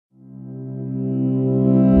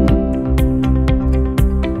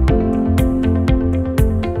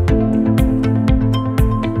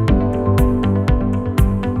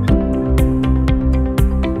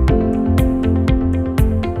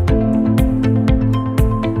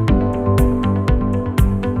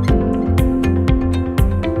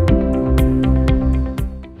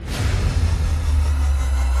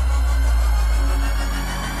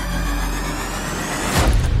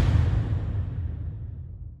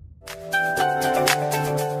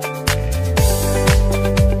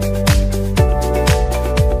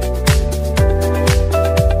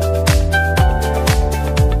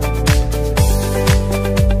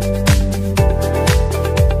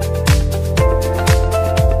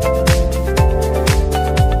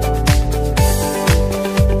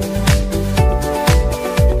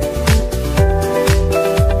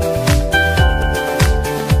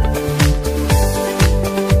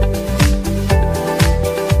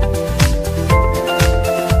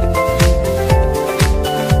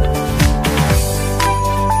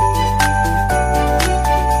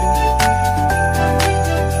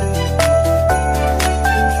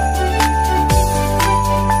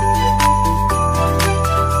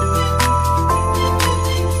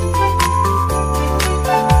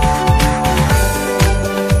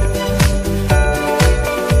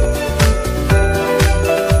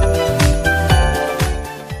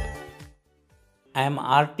am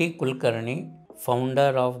R.T. Kulkarni,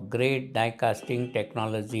 founder of Great Die Casting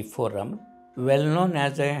Technology Forum, well known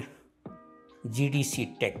as a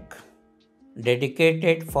GDC Tech,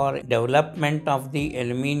 dedicated for development of the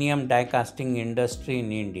aluminium die casting industry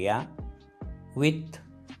in India with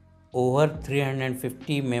over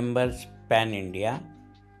 350 members pan-India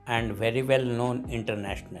and very well known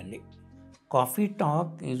internationally. Coffee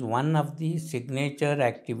Talk is one of the signature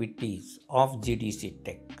activities of GDC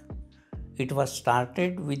Tech. It was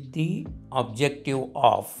started with the objective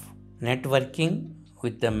of networking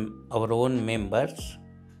with our own members,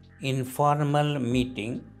 informal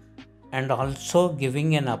meeting, and also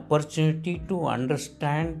giving an opportunity to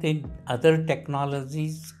understand the other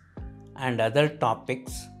technologies and other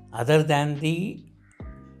topics other than the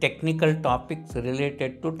technical topics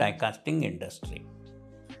related to die casting industry.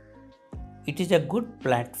 It is a good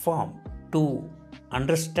platform to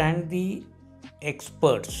understand the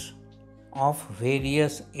experts of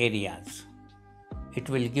various areas. It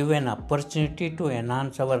will give an opportunity to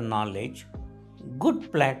enhance our knowledge.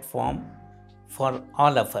 Good platform for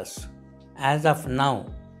all of us. As of now,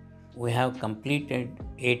 we have completed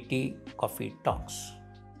 80 coffee talks.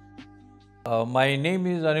 My name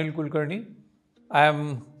is Anil Kulkarni. I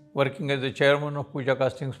am working as the chairman of Die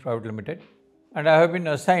Casting Fraternity Limited, and I have been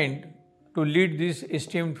assigned to lead this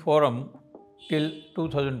esteemed forum till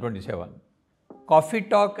 2027. Coffee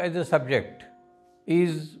Talk as a subject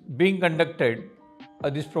is being conducted,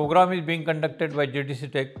 this program is being conducted by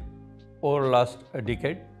GDCTECH over last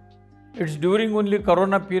decade. It's during only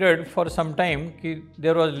Corona period for some time,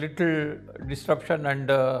 there was little disruption and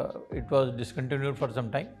it was discontinued for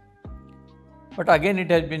some time. But again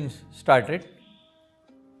it has been started.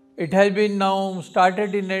 It has been now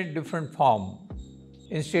started in a different form.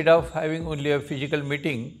 Instead of having only a physical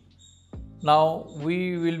meeting, now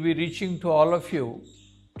we will be reaching to all of you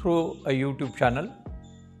through a YouTube channel.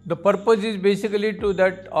 The purpose is basically to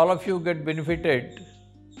that all of you get benefited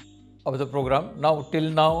of the program. Now, till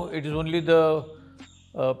now, it is only the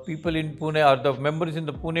people in Pune or the members in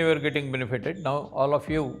the Pune were getting benefited. Now, all of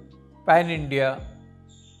you, pan-India,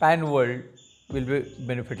 pan-world, will be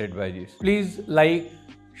benefited by this. Please like,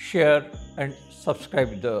 share and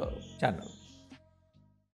subscribe the channel.